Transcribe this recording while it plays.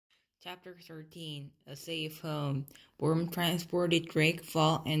Chapter 13 A Safe Home. Worm transported Drake,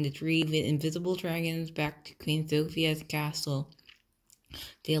 Fall, and the three invisible dragons back to Queen Sophia's castle.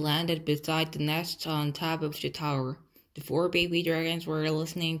 They landed beside the nest on top of the tower. The four baby dragons were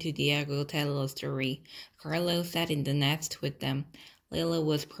listening to Diego tell a story. Carlos sat in the nest with them. Layla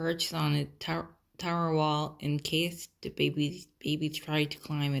was perched on a tower wall in case the babies tried to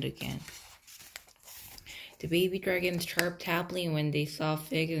climb it again. The baby dragons chirped happily when they saw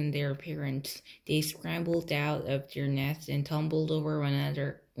Fig and their parents. They scrambled out of their nest and tumbled over one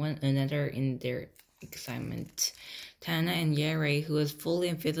another in their excitement. Tana and Yere, who was fully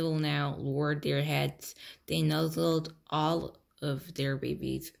invisible now, lowered their heads. They nuzzled all of their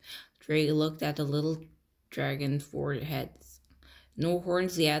babies. Drake looked at the little dragon's four heads. "No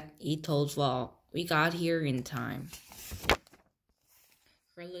horns yet," he told Fall. "We got here in time."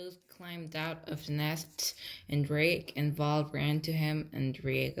 Carlos climbed out of the nest, and Drake and Val ran to him and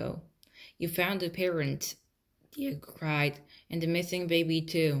Diego. "You found the parent," Diego cried, "and the missing baby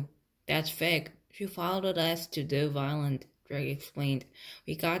too." "That's Fig. She followed us to Dove Island," Drake explained.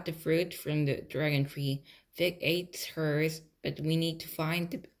 "We got the fruit from the dragon tree. Fig ate hers, but we need to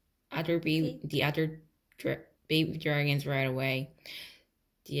find the other baby dragons right away."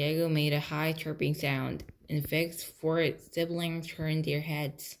 Diego made a high chirping sound, and Fig's four siblings turned their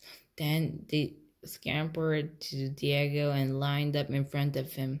heads. Then they scampered to Diego and lined up in front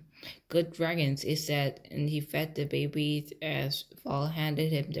of him. "Good dragons," he said, and he fed the babies as Val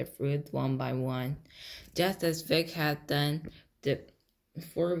handed him the fruit one by one. Just as Fig had done, the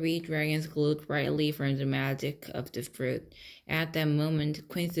four wee dragons glowed brightly from the magic of the fruit. At that moment,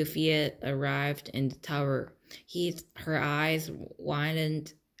 Queen Sophia arrived in the tower. Her eyes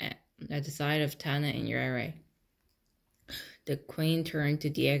widened at the sight of Tana and Yere. The queen turned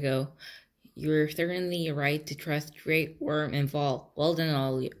to Diego. "You're certainly right to trust Drake, Worm, and Val. Well done,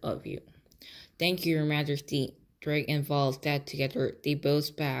 all of you." "Thank you, Your Majesty." Drake and Val sat together. They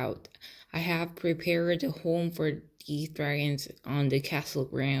both bowed. "I have prepared a home for these dragons on the castle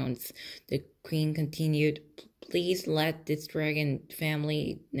grounds," the queen continued. "Please let this dragon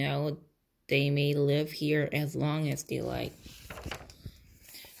family know they may live here as long as they like."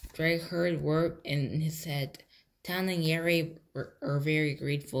 Drake heard word in his head. Tana and Yere are very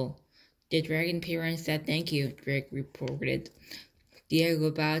grateful. "The dragon parents said thank you," Drake reported.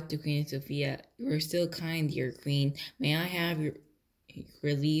 Diego bowed to Queen Sophia. "You are so kind, dear queen. May I have your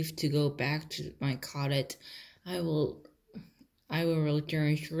leave to go back to my cottage? I will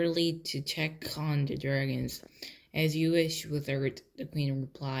return shortly to check on the dragons." "As you wish, wizard," the queen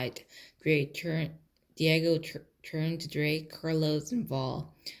replied. Diego turned to Drake, Carlos, and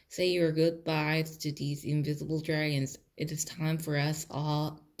Val. "Say your goodbyes to these invisible dragons. It is time for us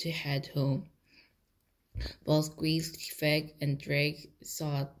all to head home." Val squeezed Fig, and Drake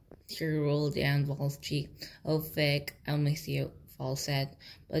saw a tear roll down Val's cheek. "Oh, Fig, I'll miss you," Val said,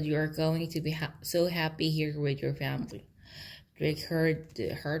 "but you are going to be so happy here with your family." Drake heard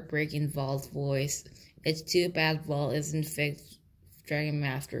the heartbreak in Val's voice. "It's too bad Val isn't Fig's dragon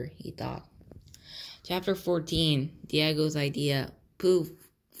master," he thought. Chapter 14 Diego's Idea. Poof!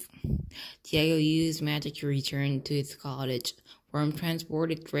 Diego used magic to return to his cottage. Worm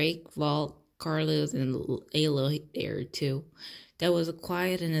transported Drake, Val, Carlos, and Aloud there too. "That was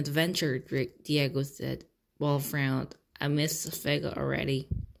quite an adventure," Diego said. Val frowned. "I miss Fig already."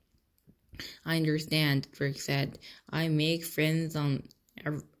 "I understand," Drake said. "I make friends on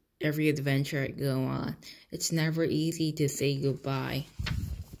every adventure I go on. It's never easy to say goodbye."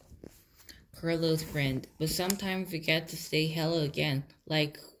 Carlos grinned. "But sometimes we get to say hello again,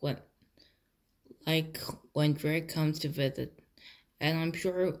 like when Drake comes to visit. And I'm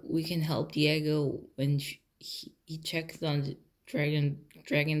sure we can help Diego when he checks on the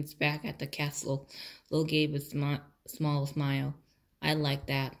dragons back at the castle." Lo gave a small smile. "I like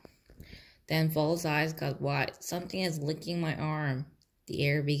that." Then Val's eyes got wide. "Something is licking my arm." The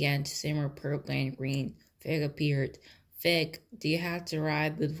air began to simmer purple and green. Fig appeared. "Fig, do you have to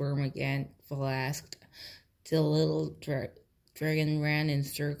ride with Worm again?" Val asked. The little dragon ran in a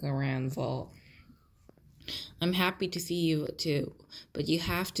circle around Val. "I'm happy to see you too, but you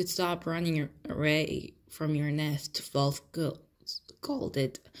have to stop running away from your nest," Val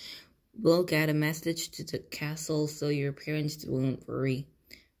scolded. "We'll get a message to the castle so your parents won't worry."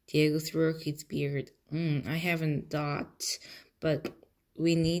 Diego stroked his beard. "I haven't thought, but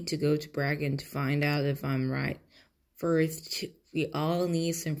we need to go to Bragan to find out if I'm right. First, we all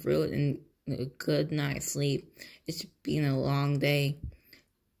need some fruit and a good night's sleep. It's been a long day."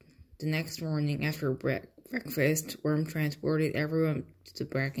 The next morning, after breakfast, Worm transported everyone to the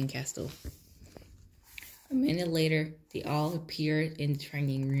Bracken Castle. A minute later, they all appeared in the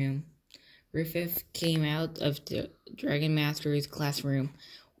training room. Griffith came out of the Dragon Master's classroom.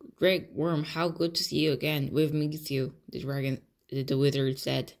 Drake, Worm, how good to see you again. We've missed you, the wizard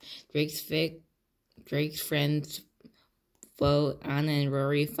said. Drake's friends, Bo, Anna, and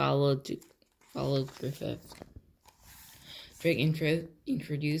Rory followed Griffith. Drake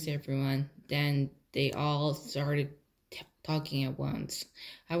introduced everyone. Then they all started talking at once.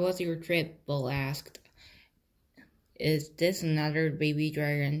 How was your trip? Bo asked. Is this another baby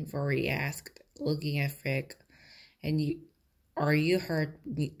dragon? Rory asked, looking at Frick. Are you hurt,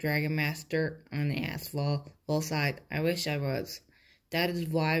 Dragon Master? Anna asked. Vol sighed. I wish I was. That is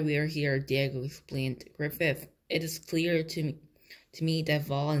why we are here, Diego explained. Griffith, it is clear to me that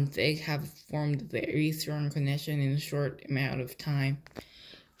Vol and Fig have formed a very strong connection in a short amount of time.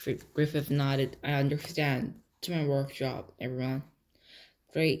 Griffith nodded. I understand. To my workshop, everyone.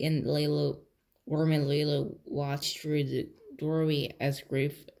 Drake and Worm and Layla watched through the doorway as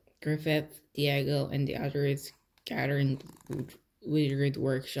Griffith, Diego, and the others gathered in the wizard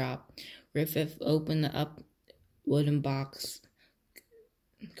workshop. Griffith opened up wooden box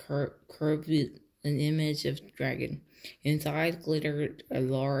curved with an image of the dragon. Inside glittered a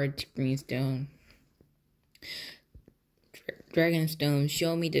large green stone. Dragonstone,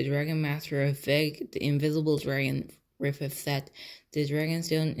 show me the Dragon Master of Fig, the invisible dragon, Griffith said. The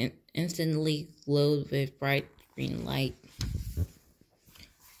Dragonstone instantly glowed with bright green light.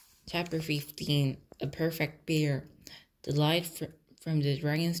 Chapter 15, A Perfect Pair. The light from the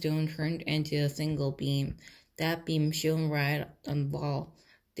Dragonstone turned into a single beam. That beam shone right on the wall.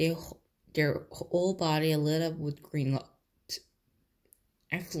 Their whole body lit up with green light.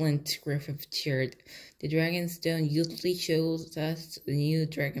 Excellent, Griffith cheered. The Dragonstone usually shows us the new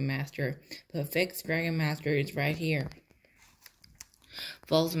Dragon Master, but Fig's Dragon Master is right here.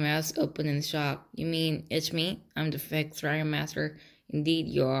 Vol's mouth opened in shock. You mean it's me? I'm the Fig's Dragon Master. Indeed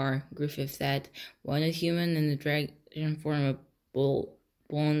you are, Griffith said. One is human and the dragon form a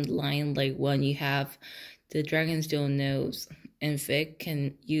blonde lion like one you have. The Dragonstone knows, and Fig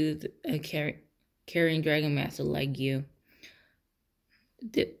can use a carrying Dragon Master like you.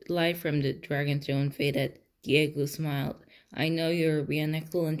 The light from the Dragonstone faded. Diego smiled. I know you'll be an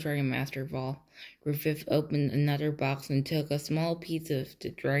excellent Dragon Master, Vol. Griffith opened another box and took a small piece of the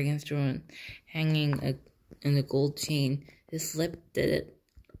Dragonstone hanging in a gold chain. He slipped it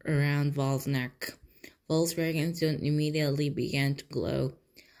around Vol's neck. Vol's Dragonstone immediately began to glow.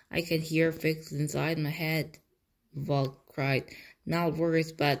 I could hear Fix inside my head, Vol cried. Not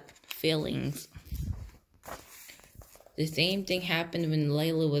words, but feelings. The same thing happened when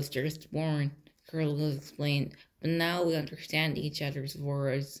Layla was just born, Carlos explained. But now we understand each other's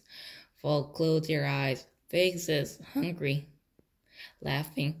words. Vol closed her eyes. Fig is hungry.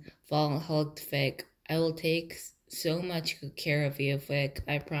 Laughing, Vol hugged Fig. I will take so much good care of you, Fig,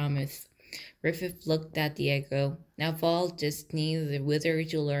 I promise. Griffith looked at Diego. Now Vol just needs a wizard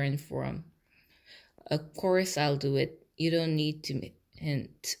to learn from. Of course I'll do it. You don't need to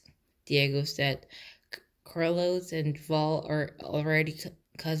hint, Diego said. Carlos and Vol are already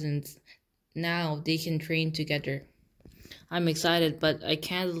cousins. Now they can train together. I'm excited, but I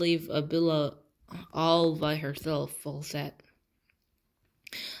can't leave Abila all by herself, Vol said.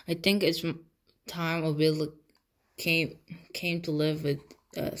 I think it's time Abila came to live with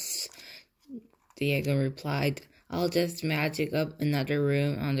us, Diego replied. I'll just magic up another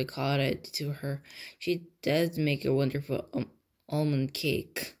room on the cottage to her. She does make a wonderful almond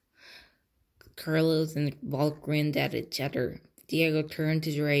cake. Carlos and Vol grinned at each other. Diego turned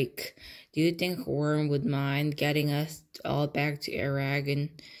to Drake. Do you think Worm would mind getting us all back to Aragon?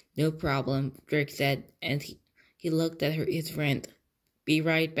 No problem, Drake said, and he looked at his friend. Be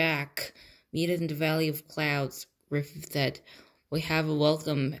right back. Meet us in the Valley of Clouds, Griffith said. We have a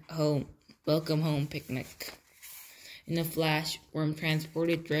welcome home picnic. In a flash, Worm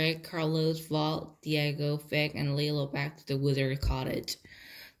transported Drake, Carlos, Vol, Diego, Fig, and Lilo back to the wizard cottage.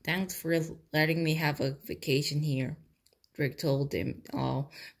 Thanks for letting me have a vacation here, Drake told them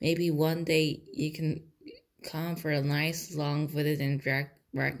all. Maybe one day you can come for a nice long visit in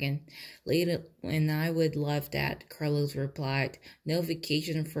Dragon. Later, and I would love that, Carlos replied. No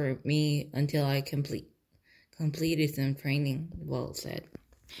vacation for me until I completed some training, Vol said.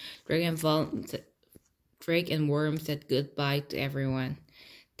 Drake and Worm said goodbye to everyone.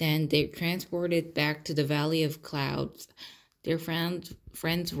 Then they transported back to the Valley of Clouds. Their friends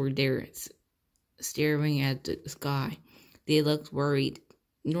were there, staring at the sky. They looked worried.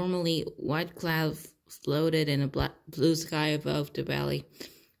 Normally, white clouds floated in a blue sky above the valley.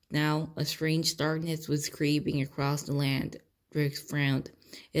 Now, a strange darkness was creeping across the land. Drake frowned.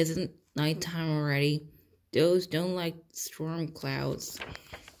 Isn't nighttime already? Those don't like storm clouds.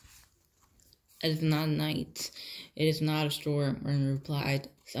 It is not night. It is not a storm, Ren replied.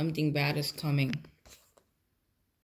 Something bad is coming.